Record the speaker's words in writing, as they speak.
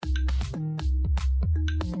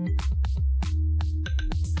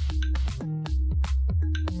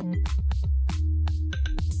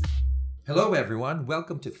Hello, everyone.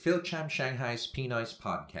 Welcome to PhilCham Shanghai's PNOISE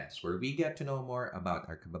podcast, where we get to know more about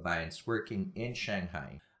our kababayans working in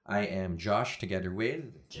Shanghai. I am Josh, together with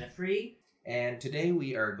Jeffrey. and today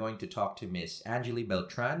we are going to talk to Miss Angeli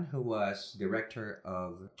Beltran, who was Director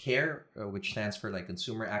of C.A.R.E, which stands for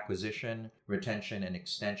Consumer Acquisition, Retention, and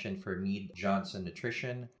Extension for Mead Johnson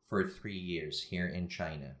Nutrition for 3 years here in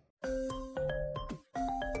China.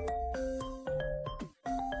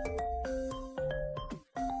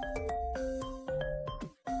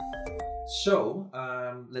 So,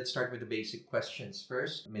 let's start with the basic questions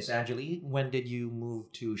first. Miss Angeli, when did you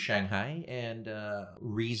move to Shanghai and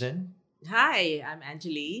reason? Hi, I'm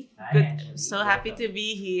Angeli. Hi, Good. Angeli. So happy Welcome. to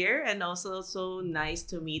be here and also so nice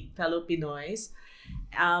to meet fellow Pinoys.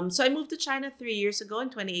 So I moved to China 3 years ago in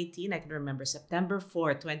 2018. I can remember September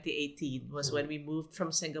 4th, 2018 was when we moved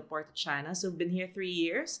from Singapore to China. So I've been here 3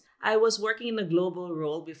 years. I was working in a global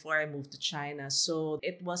role before I moved to China. So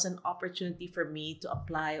it was an opportunity for me to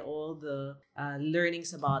apply all the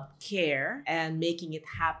learnings about care and making it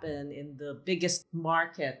happen in the biggest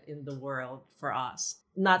market in the world for us.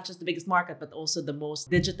 Not just the biggest market, but also the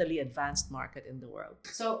most digitally advanced market in the world.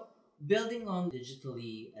 So, building on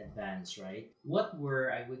digitally advanced, right? What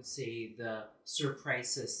were, I would say, the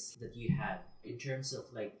surprises that you had in terms of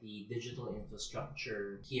the digital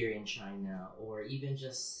infrastructure here in China, or even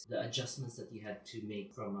just the adjustments that you had to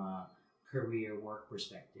make from a career work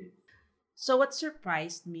perspective? So what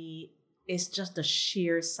surprised me is just the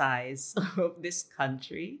sheer size of this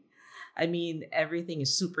country. I mean, everything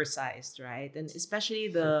is supersized, right? And especially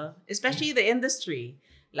the industry.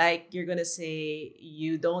 Like you're gonna say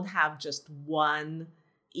you don't have just one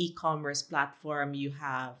e-commerce platform, you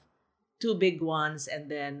have two big ones and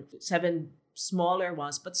then seven smaller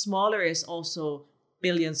ones, but smaller is also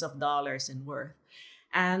billions of dollars in worth.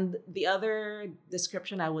 And the other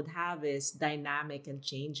description I would have is dynamic and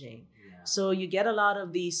changing. Yeah. So you get a lot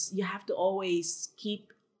of these, you have to always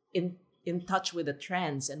keep in touch with the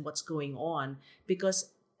trends and what's going on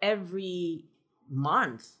because every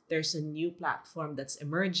month there's a new platform that's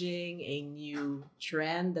emerging, a new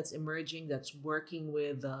trend that's emerging that's working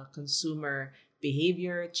with consumer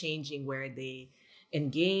behavior, changing where they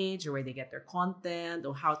engage or where they get their content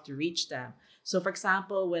or how to reach them. So for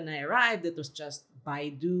example, when I arrived, it was just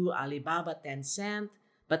Baidu, Alibaba, Tencent.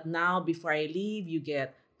 But now before I leave, you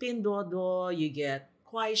get Pinduoduo, you get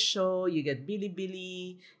Kuaishou, you get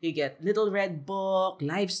Bilibili, you get Little Red Book,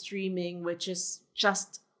 live streaming, which is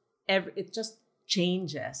just it just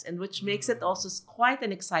changes, and which makes it also quite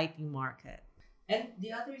an exciting market. And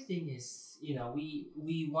the other thing is,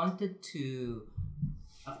 we wanted to,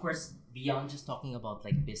 of course, beyond just talking about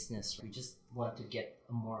business, we just want to get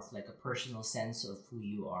a more of a personal sense of who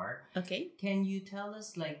you are. Okay. Can you tell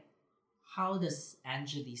us how does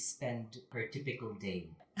Angeli spend her typical day?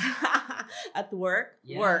 At work?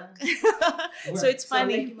 Yeah. Work. Work. So it's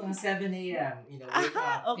funny. So 7 a.m., wake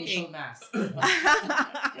up, Okay. facial mask.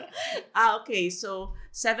 Okay, so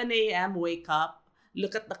 7 a.m., wake up,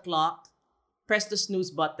 look at the clock, press the snooze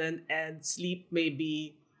button, and sleep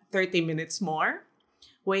maybe 30 minutes more.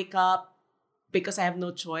 Wake up because I have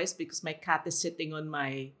no choice because my cat is sitting on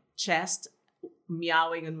my chest,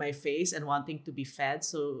 meowing on my face and wanting to be fed.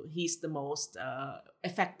 So he's the most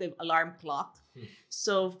effective alarm clock.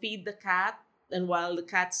 So feed the cat, and while the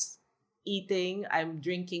cat's eating, I'm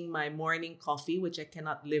drinking my morning coffee, which I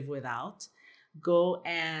cannot live without. Go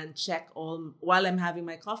and check while I'm having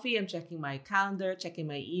my coffee, I'm checking my calendar, checking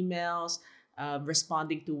my emails,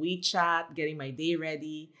 responding to WeChat, getting my day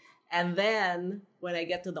ready. And then when I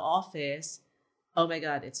get to the office, oh my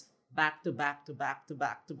God, it's back to back to back to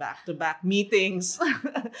back to back to back meetings.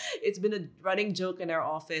 It's been a running joke in our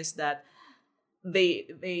office that they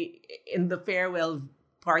in the farewell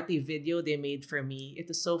party video they made for me, it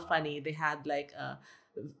was so funny. They had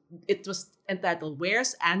it was entitled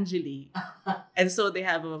 "Where's Angeli?" And so they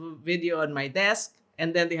have a video on my desk,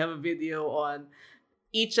 and then they have a video on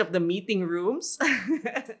each of the meeting rooms.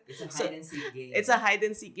 It's a hide and seek game. It's a hide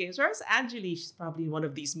and seek game. Whereas Angeli, she's probably in one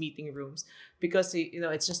of these meeting rooms because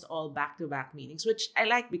it's just all back to back meetings, which I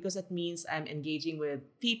like because it means I'm engaging with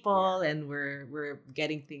people and we're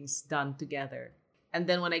getting things done together. And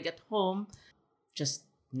then when I get home, just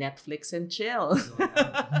Netflix and chill.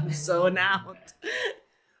 Zone out.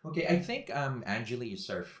 Okay, I think Angeli is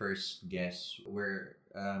our first guest where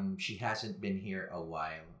she hasn't been here a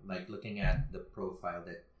while. Looking at the profile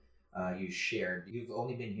that you shared, you've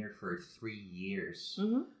only been here for 3 years.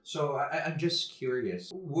 Mm-hmm. So I'm just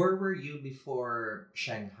curious, where were you before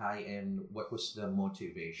Shanghai and what was the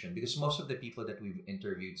motivation? Because most of the people that we've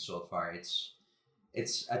interviewed so far,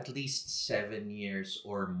 it's at least 7 years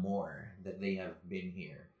or more that they have been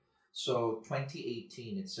here. So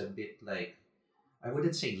 2018, it's a bit like, I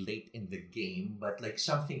wouldn't say late in the game, but like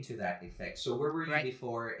something to that effect. So where were you Right.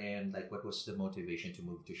 before, and like what was the motivation to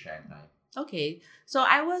move to Shanghai? Okay, so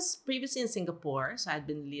I was previously in Singapore. So I'd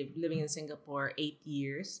been living in Singapore 8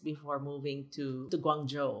 years before moving to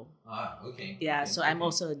Guangzhou. Ah, okay. Yeah, Okay, so I'm okay.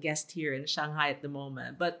 also a guest here in Shanghai at the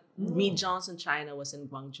moment. But Oh. Mead Johnson China was in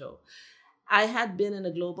Guangzhou. I had been in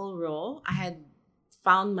a global role. I had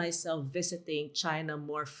found myself visiting China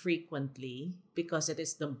more frequently because it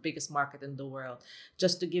is the biggest market in the world.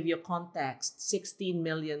 Just to give you context, 16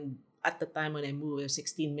 million at the time when I moved, there were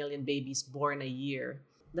 16 million babies born a year.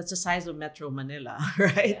 That's the size of Metro Manila,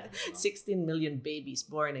 right? Yeah. 16 million babies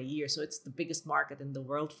born a year. So it's the biggest market in the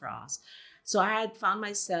world for us. So I had found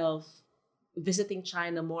myself visiting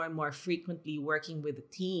China more and more frequently, working with the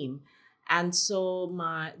team. And so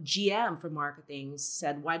my GM for marketing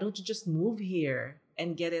said, why don't you just move here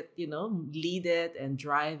and get it, lead it and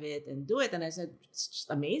drive it and do it? And I said, it's just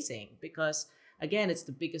amazing because, again, it's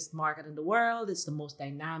the biggest market in the world. It's the most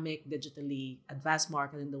dynamic, digitally advanced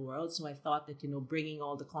market in the world. So I thought that, bringing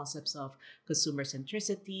all the concepts of consumer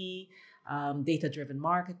centricity, data-driven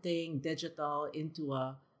marketing, digital into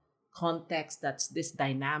a context that's this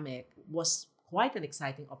dynamic was quite an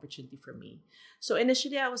exciting opportunity for me. So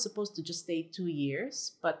initially I was supposed to just stay 2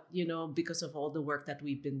 years, but because of all the work that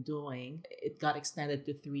we've been doing, it got extended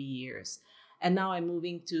to 3 years. And now I'm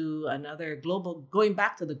moving to going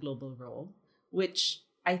back to the global role, which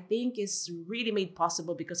I think is really made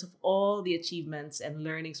possible because of all the achievements and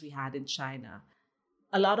learnings we had in China.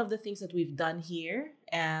 A lot of the things that we've done here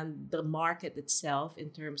and the market itself in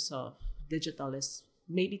terms of digital is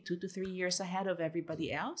maybe 2 to 3 years ahead of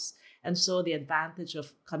everybody else. And so the advantage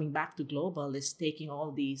of coming back to global is taking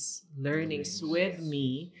all these learnings with Yes.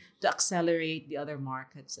 me to accelerate the other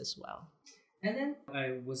markets as well. And then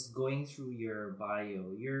I was going through your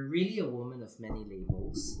bio. You're really a woman of many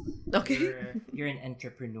labels. Okay. You're an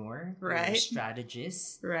entrepreneur, you're a Right.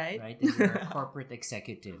 strategist, Right. right? And you're a corporate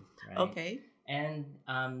executive, right? Okay. And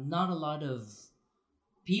not a lot of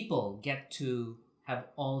people get to have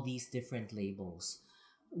all these different labels.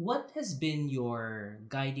 What has been your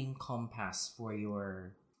guiding compass for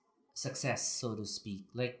your success, so to speak?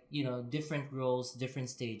 Like, different roles, different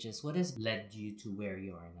stages. What has led you to where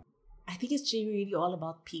you are now? I think it's really all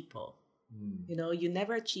about people. Mm. You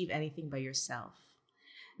never achieve anything by yourself.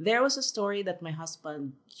 There was a story that my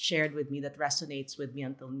husband shared with me that resonates with me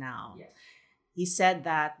until now. Yeah. He said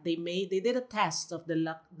that they did a test of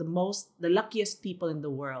the luckiest people in the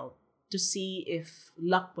world to see if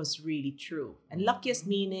luck was really true. And luckiest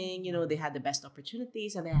meaning, they had the best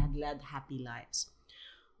opportunities and they had led happy lives.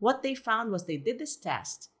 What they found was they did this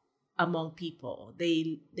test among people.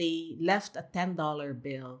 They left a $10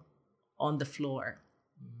 bill on the floor.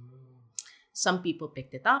 Some people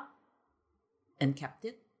picked it up and kept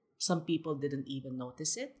it. Some people didn't even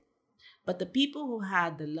notice it. But the people who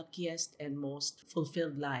had the luckiest and most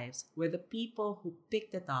fulfilled lives were the people who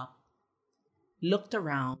picked it up, looked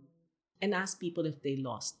around, and asked people if they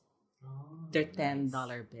lost their $10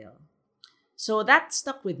 bill. So that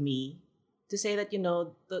stuck with me to say that,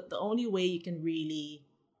 the only way you can really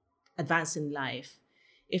advance in life,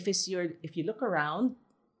 if you look around,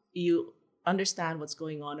 you understand what's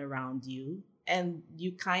going on around you, and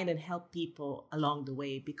you kind of help people along the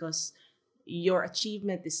way, because your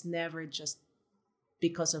achievement is never just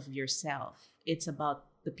because of yourself. It's about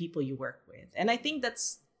the people you work with. And I think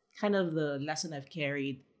that's kind of the lesson I've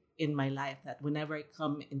carried in my life, that whenever I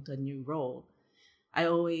come into a new role, I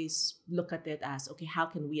always look at it as, okay, how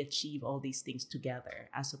can we achieve all these things together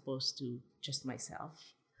as opposed to just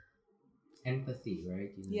myself? Empathy,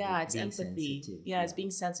 right? Yeah, it's being empathy. sensitive. Yeah, it's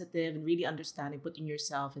being sensitive and really understanding, putting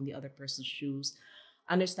yourself in the other person's shoes,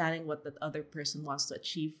 understanding what that other person wants to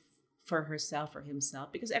achieve for herself or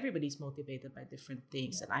himself, because everybody's motivated by different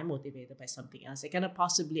things, Yeah. and I'm motivated by something else. I cannot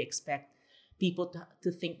possibly expect people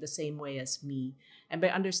to think the same way as me. And by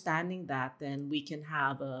understanding that, then we can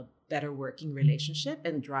have a better working relationship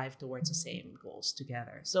and drive towards the same goals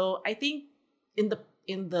together. So I think in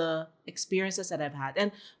the experiences that I've had,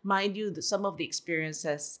 and mind you, some of the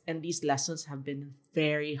experiences and these lessons have been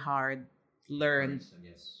very hard learned,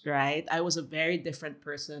 Yes. right? I was a very different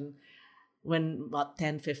person when about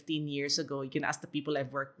 10, 15 years ago. You can ask the people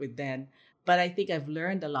I've worked with then. But I think I've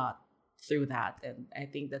learned a lot through that. And I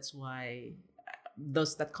think that's why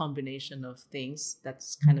that combination of things,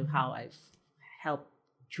 that's kind of how I've helped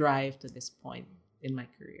drive to this point in my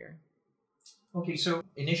career. Okay, so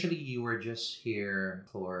initially you were just here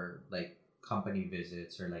for like company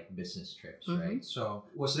visits or like business trips, Mhm. right? So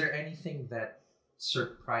was there anything that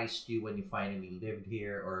surprised you when you finally lived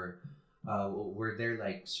here, or Were there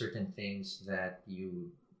like certain things that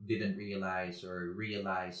you didn't realize or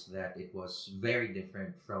realized that it was very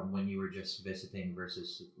different from when you were just visiting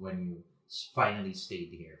versus when you finally stayed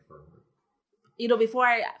here for work? Before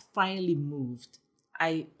I finally moved,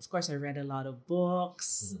 of course I read a lot of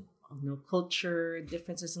books, culture,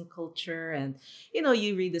 differences in culture, and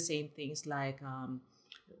you read the same things like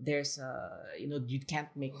there's you can't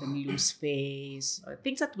make them lose face, or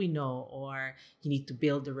things that we know, or you need to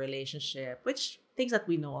build a relationship, which things that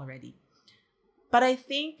we know already. But I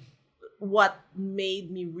think what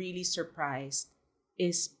made me really surprised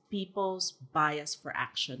is people's bias for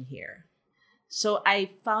action here. So I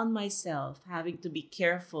found myself having to be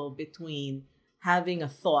careful between having a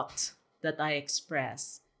thought that I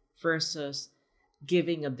express versus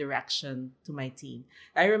giving a direction to my team.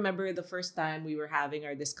 I remember the first time we were having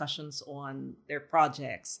our discussions on their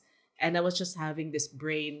projects, and I was just having a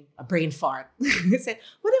brain fart. I said,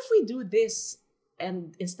 what if we do this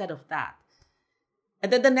and instead of that?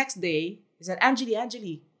 And then the next day, he said,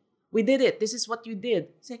 Angeli, we did it. This is what you did.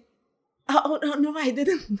 I said, oh, no, I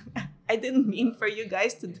didn't. I didn't mean for you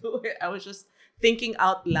guys to do it. I was just thinking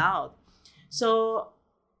out loud. So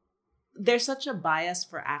there's such a bias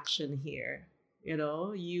for action here.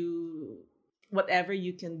 Whatever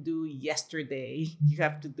you can do yesterday, you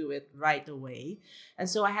have to do it right away. And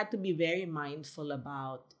so I had to be very mindful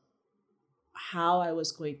about how I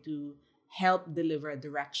was going to help deliver a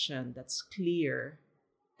direction that's clear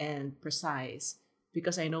and precise,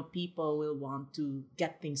 because I know people will want to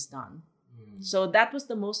get things done. So that was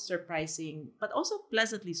the most surprising, but also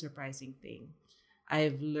pleasantly surprising thing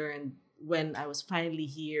I've learned when I was finally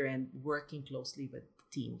here and working closely with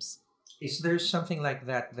teams. Is there something like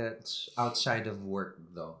that that's outside of work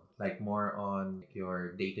though? Like more on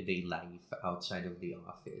your day-to-day life outside of the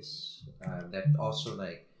office that also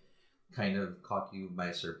like kind of caught you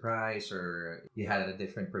by surprise, or you had a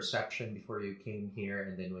different perception before you came here,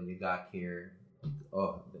 and then when you got here,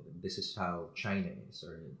 oh, this is how China is,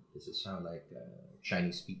 or this is how like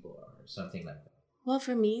Chinese people are, or something like that? Well,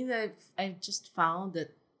 for me, I've just found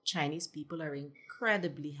that Chinese people are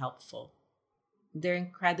incredibly helpful. They're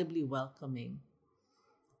incredibly welcoming.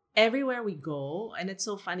 Everywhere we go, and it's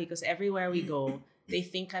so funny because everywhere we go, they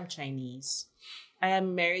think I'm Chinese. I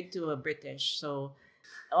am married to a British, so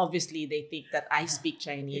obviously they think that I speak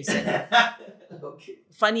Chinese. And Okay.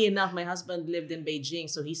 funny enough, my husband lived in Beijing,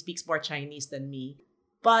 so he speaks more Chinese than me.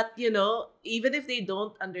 But, even if they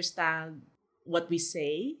don't understand what we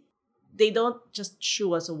say, they don't just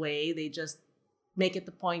shoo us away. They just make it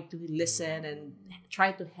a point to listen and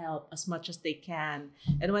try to help as much as they can.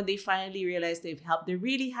 And when they finally realize they've helped, they're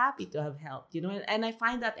really happy to have helped, and I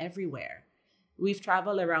find that everywhere. We've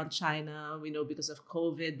traveled around China. We know because of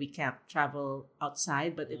COVID, we can't travel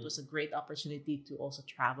outside, but it was a great opportunity to also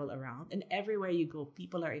travel around. And everywhere you go,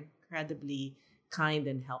 people are incredibly kind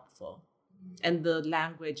and helpful. And the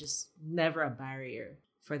language is never a barrier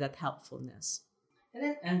for that helpfulness. And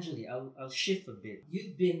then, Angeli, I'll shift a bit.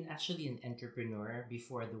 You've been actually an entrepreneur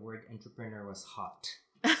before the word entrepreneur was hot.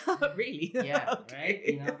 Really? Yeah,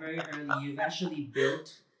 Okay. right? Very early, you've actually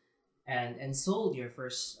built and sold your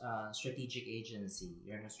first strategic agency,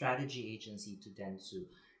 your strategy agency to Dentsu.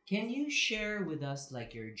 Can you share with us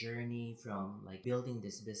like your journey from like building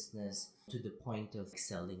this business to the point of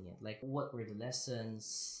selling it? Like what were the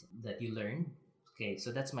lessons that you learned? Okay,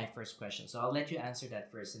 so that's my first question. So I'll let you answer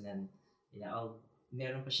that first, and then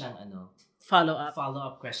meron pa siyang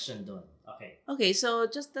follow-up question doon. Okay, so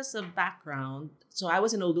just as a background, so I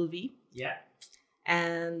was in Ogilvy. Yeah.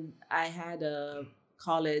 And I had a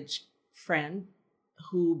college friend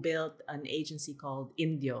who built an agency called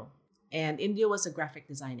Indio. And Indio was a graphic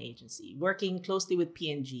design agency, working closely with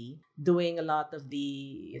P&G, doing a lot of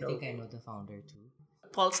the, I think I know the founder too.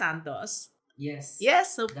 Paul Santos. Yes.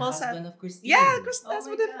 Yes, so The Paul husband of Christine. Yeah, Oh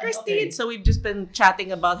husband my of God, Christine. okay. So we've just been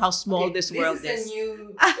chatting about how small this world This is. is a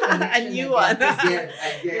new A new one.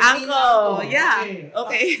 Uncle, yeah.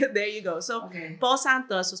 Okay, there you go. So Okay. Paul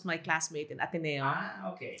Santos was my classmate in Ateneo.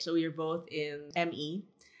 Okay. So we were both in ME.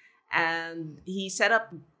 And he set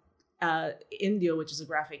up Indio, which is a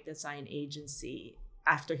graphic design agency,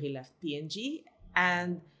 after he left P&G.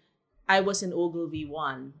 And I was in Ogilvy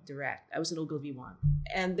 1 direct. I was in Ogilvy 1.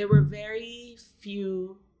 And there were very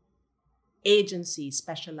few agencies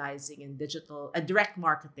specializing in digital, direct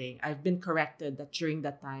marketing. I've been corrected that during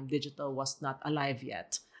that time, digital was not alive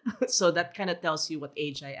yet. So that kind of tells you what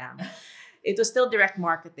age I am. It was still direct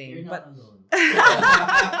marketing. You're but not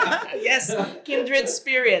alone. Yes, kindred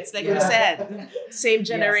spirits, like we said. Same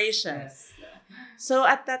generation. Yes. So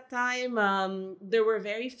at that time, there were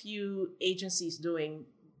very few agencies doing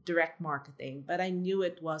direct marketing, but I knew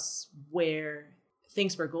it was where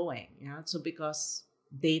things were going. Yeah, so because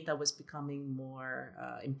data was becoming more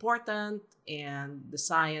important, and the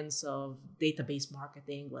science of database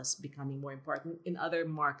marketing was becoming more important in other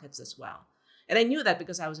markets as well. And I knew that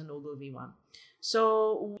because I was an Ogilvy one.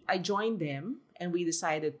 So I joined them, and we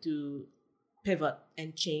decided to pivot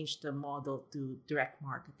and change the model to direct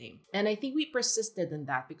marketing. And I think we persisted in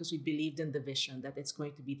that because we believed in the vision that it's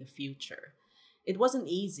going to be the future. It wasn't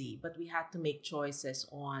easy, but we had to make choices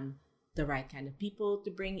on the right kind of people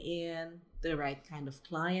to bring in, the right kind of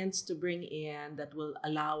clients to bring in that will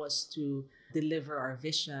allow us to deliver our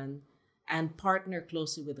vision, and partner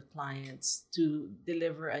closely with the clients to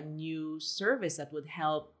deliver a new service that would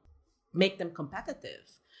help make them competitive.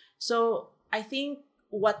 So I think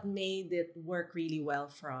what made it work really well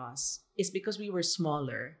for us is because we were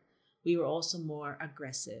smaller, we were also more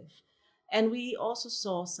aggressive. And we also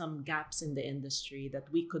saw some gaps in the industry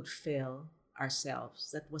that we could fill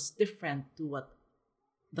ourselves that was different to what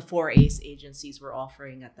the 4A's agencies were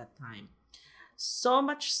offering at that time. So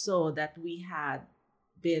much so that we had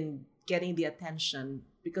been getting the attention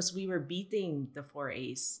because we were beating the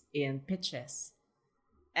 4A's in pitches.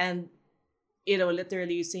 And,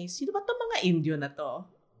 literally saying, sino ba itong mga Indio na to?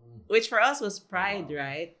 Which for us was pride,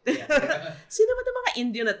 right? Yeah. Sino ba itong mga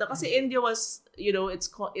Indio na to? Kasi Indio was,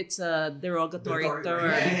 it's a derogatory term,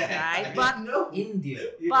 right? But no India.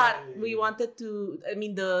 But we wanted to,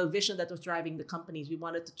 the vision that was driving the companies, we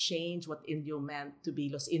wanted to change what Indio meant to be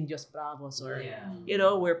Los Indios Bravos, or,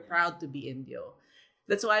 we're proud to be Indio.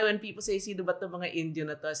 That's why when people say, sino ba itong mga Indio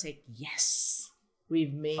na to? I say, yes,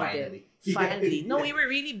 we've made it. Finally. No, we were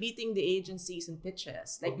really beating the agencies in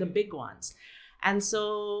pitches, like the big ones. And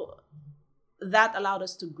so that allowed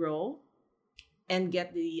us to grow and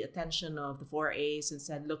get the attention of the 4A's and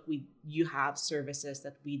said, look, you have services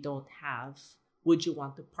that we don't have. Would you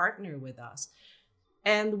want to partner with us?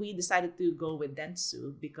 And we decided to go with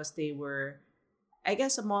Dentsu because they were, I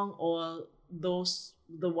guess, among all those,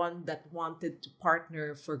 the one that wanted to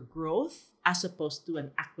partner for growth as opposed to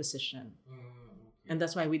an acquisition. And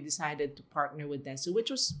that's why we decided to partner with Dentsu,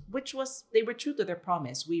 which was they were true to their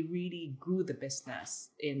promise. We really grew the business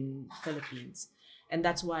in Philippines. And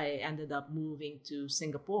that's why I ended up moving to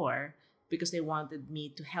Singapore, because they wanted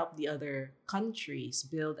me to help the other countries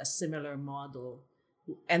build a similar model.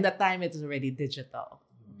 And at that time, it was already digital.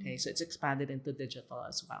 Okay, so it's expanded into digital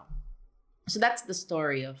as well. So that's the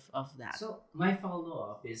story of that. So my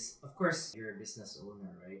follow-up is, of course, you're a business owner,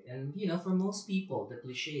 right? And, for most people, the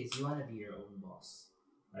cliche is you want to be your own boss,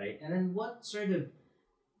 right? And then what sort of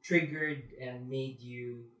triggered and made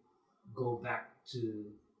you go back to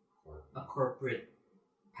a corporate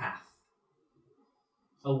path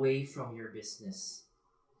away from your business?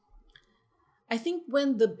 I think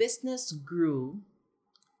when the business grew,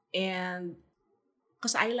 and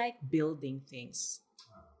because I like building things,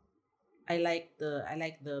 I like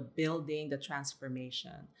the building, the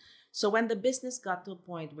transformation. So when the business got to a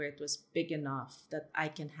point where it was big enough that I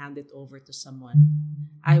can hand it over to someone,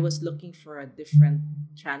 I was looking for a different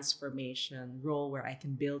transformation role where I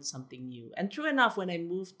can build something new. And true enough, when I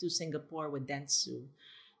moved to Singapore with Dentsu,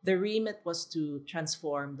 the remit was to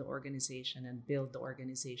transform the organization and build the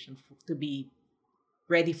organization to be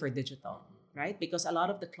ready for digital, right? Because a lot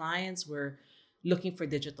of the clients were looking for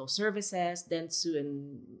digital services. Dentsu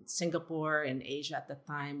in Singapore and Asia at the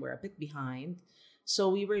time were a bit behind. So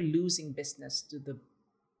we were losing business to the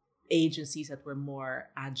agencies that were more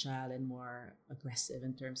agile and more aggressive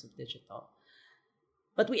in terms of digital.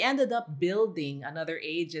 But we ended up building another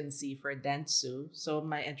agency for Dentsu. So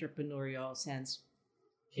my entrepreneurial sense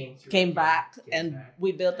came back, and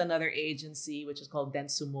we built another agency, which is called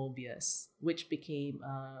Dentsu Mobius, which became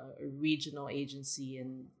a regional agency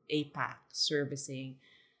in APAC, servicing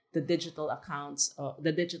the digital accounts,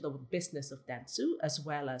 the digital business of Dentsu, as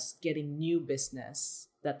well as getting new business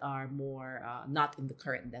that are more not in the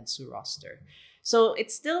current Dentsu roster. So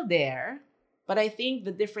it's still there, but I think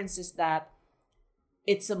the difference is that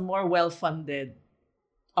it's a more well-funded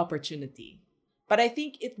opportunity. But I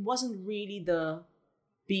think it wasn't really the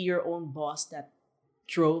be your own boss that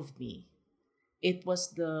drove me. It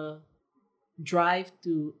was the drive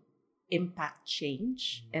to impact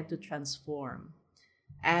change and to transform.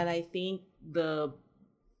 And I think the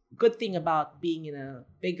good thing about being in a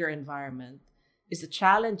bigger environment is the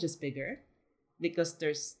challenge is bigger, because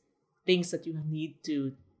there's things that you need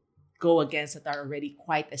to go against that are already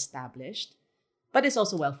quite established, but it's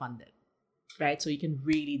also well-funded, right? So you can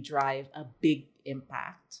really drive a big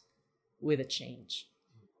impact with a change.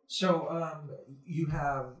 So you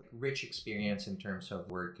have rich experience in terms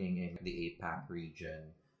of working in the APAC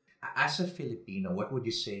region. As a Filipino, what would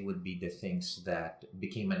you say would be the things that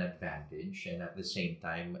became an advantage? And at the same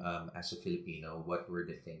time, as a Filipino, what were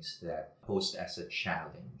the things that posed as a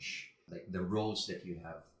challenge? Like the roles that you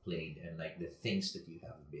have played and like the things that you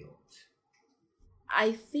have built?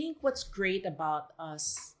 I think what's great about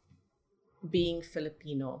us being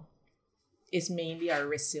Filipino is mainly our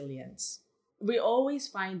resilience. We always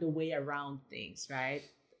find a way around things, right?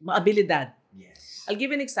 Abilidad. Yes. I'll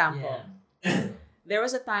give you an example. Yeah. There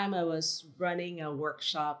was a time I was running a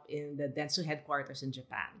workshop in the Dentsu headquarters in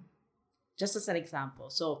Japan. Just as an example.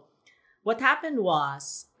 So what happened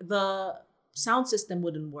was the sound system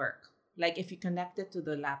wouldn't work. Like if you connect it to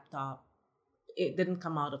the laptop, it didn't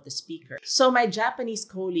come out of the speaker. So my Japanese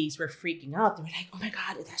colleagues were freaking out. They were like, oh my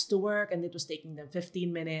God, it has to work. And it was taking them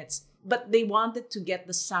 15 minutes. But they wanted to get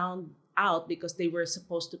the sound out because they were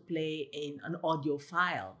supposed to play in an audio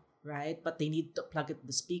file, right? But they need to plug it to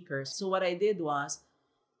the speakers. So what I did was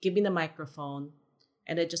give me the microphone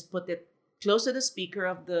and I just put it close to the speaker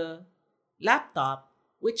of the laptop,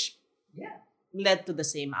 which led to the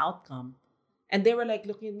same outcome. And they were like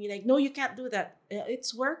looking at me like, no, you can't do that.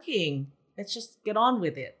 It's working. Let's just get on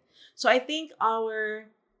with it. So I think our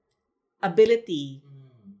ability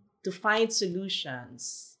to find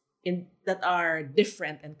solutions that are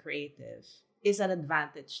different and creative is an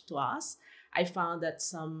advantage to us. I found that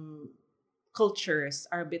some cultures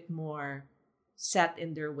are a bit more set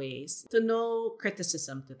in their ways. To no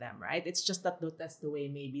criticism to them, right? It's just that that's the way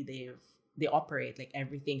maybe they operate. Like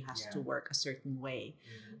everything has to work a certain way.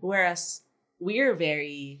 Whereas we're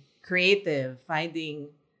very creative, finding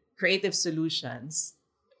creative solutions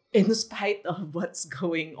in spite of what's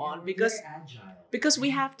going on because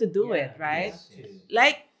we have to do it, right?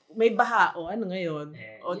 Like may baha o ano ngayon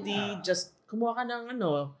o di just kumuha ka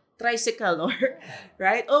ng tricycle or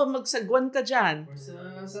right? Oh, magsagwan ka dyan.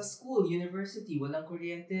 Or sa school, university, walang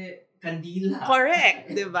kuryente, kandila.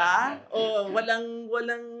 Correct, 'di ba? O walang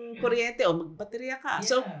kuryente o magbaterya ka.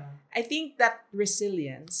 So I think that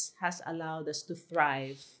resilience has allowed us to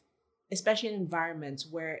thrive, especially in environments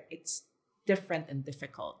where it's different and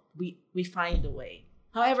difficult. We find a way.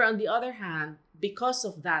 However, on the other hand, because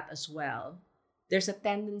of that as well, there's a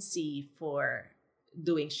tendency for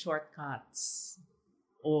doing shortcuts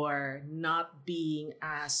or not being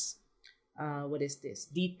as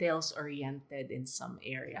details oriented in some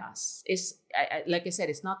areas. Like I said,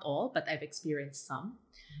 it's not all, but I've experienced some,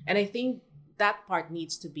 and I think that part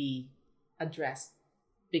needs to be addressed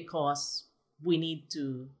because we need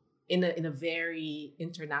to. In a very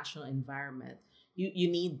international environment, you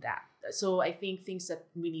need that. So I think things that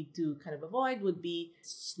we need to kind of avoid would be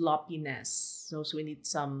sloppiness. So we need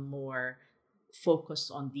some more focus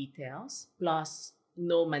on details, plus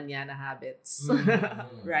no manana habits,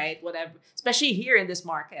 right? Whatever, especially here in this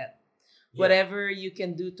market, whatever you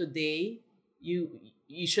can do today,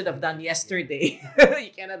 you should have done yesterday.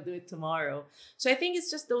 You cannot do it tomorrow. So I think it's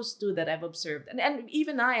just those two that I've observed. And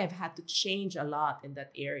even I have had to change a lot in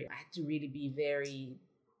that area. I had to really be very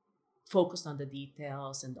focused on the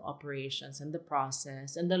details and the operations and the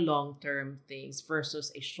process and the long-term things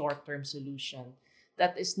versus a short-term solution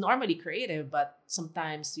that is normally creative, but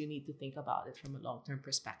sometimes you need to think about it from a long-term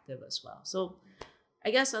perspective as well. So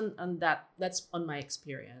I guess on that's on my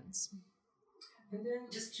experience. And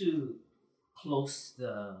then just to close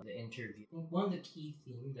the interview, I think one of the key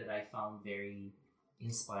themes that I found very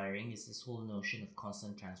inspiring is this whole notion of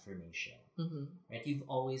constant transformation. Right? You've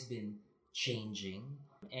always been changing.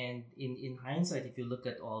 And in hindsight, if you look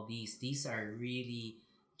at all these are really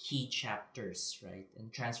key chapters, right?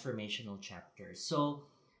 And transformational chapters. So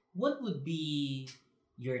what would be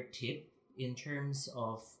your tip in terms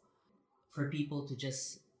of for people to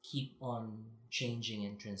just keep on changing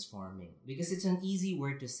and transforming? Because it's an easy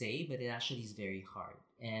word to say, but it actually is very hard.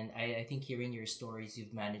 And I think hearing your stories,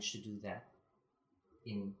 you've managed to do that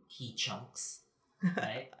in key chunks,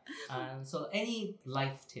 right? So any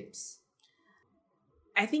life tips?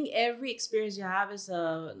 I think every experience you have is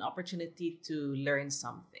an opportunity to learn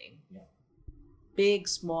something. Yeah. Big,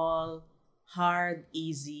 small, hard,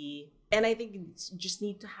 easy. And I think you just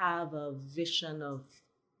need to have a vision of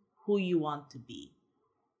who you want to be.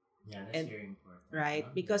 Yeah, that's very important.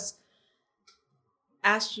 Right? Because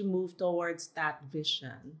as you move towards that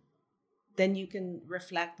vision, then you can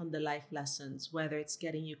reflect on the life lessons, whether it's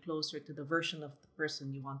getting you closer to the version of the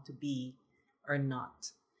person you want to be or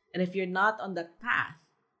not. And if you're not on that path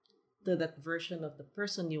to that version of the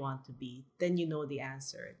person you want to be, then you know the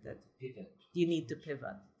answer that you need to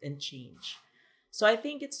pivot and change. So I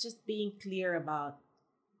think it's just being clear about,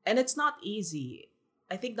 and it's not easy.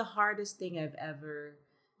 I think the hardest thing I've ever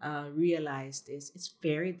realized is it's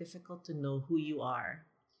very difficult to know who you are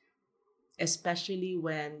especially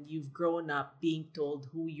when you've grown up being told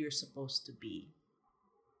who you're supposed to be,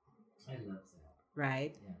 I love that.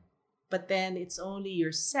 right? Yeah. But then it's only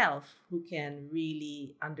yourself who can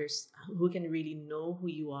really who can really know who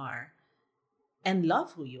you are and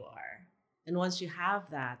love who you are. And once you have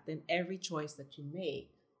that, then every choice that you make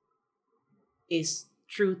is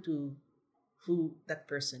true to who that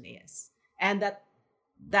person is. And that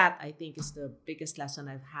I think is the biggest lesson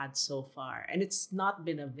I've had so far. And it's not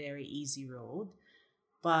been a very easy road,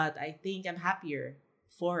 but I think I'm happier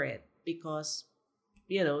for it because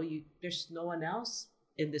there's no one else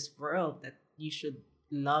in this world that you should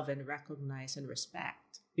love and recognize and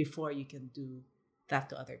respect before you can do that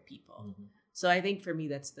to other people. Mhm. So I think for me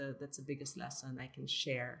that's the biggest lesson I can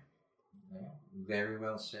share. Yeah, very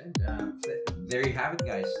well said. There you have it,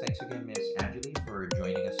 guys. Thanks again, Miss Angeli, for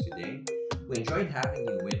joining us today. We enjoyed having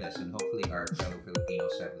you with us, and hopefully our fellow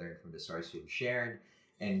Filipinos have learned from the stories you've shared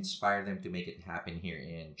and inspire them to make it happen here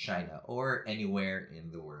in China or anywhere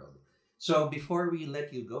in the world. So before we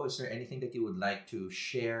let you go, is there anything that you would like to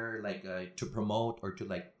share, like to promote or to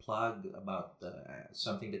like plug about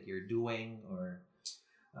something that you're doing or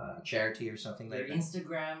charity or something Your like that?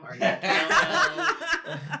 Instagram or your channel,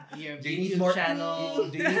 your Do you need YouTube more channel.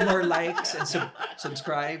 Do you need more likes and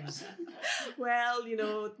subscribes? Well,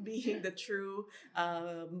 being the true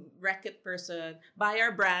Reckitt person, buy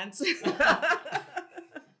our brands.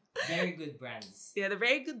 Very good brands. Yeah, they're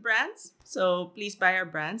very good brands. So please buy our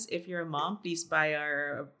brands. If you're a mom, please buy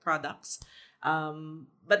our products.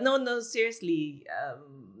 But no, seriously,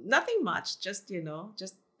 nothing much. Just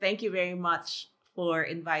thank you very much for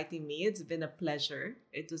inviting me. It's been a pleasure.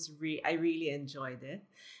 It was I really enjoyed it.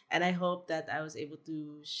 And I hope that I was able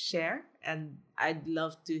to share. And I'd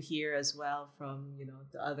love to hear as well from,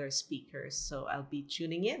 the other speakers. So I'll be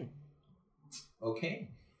tuning in.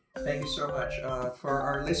 Okay. Thank you so much. For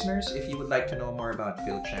our listeners, if you would like to know more about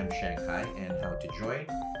PhilCham Shanghai and how to join,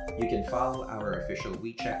 you can follow our official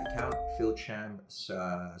WeChat account, PhilCham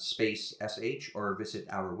space SH, or visit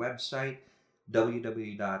our website,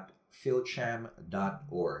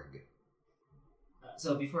 www.philcham.org.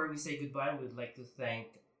 So before we say goodbye, we'd like to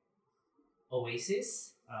thank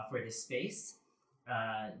Oasis for this space.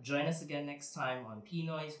 Join us again next time on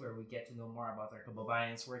PNOISE, where we get to know more about our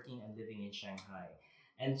kababayans working and living in Shanghai.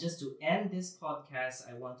 And just to end this podcast,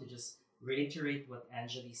 I want to just reiterate what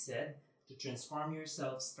Angeli said. To transform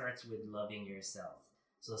yourself starts with loving yourself.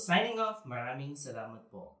 So signing off, maraming salamat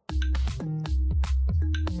po.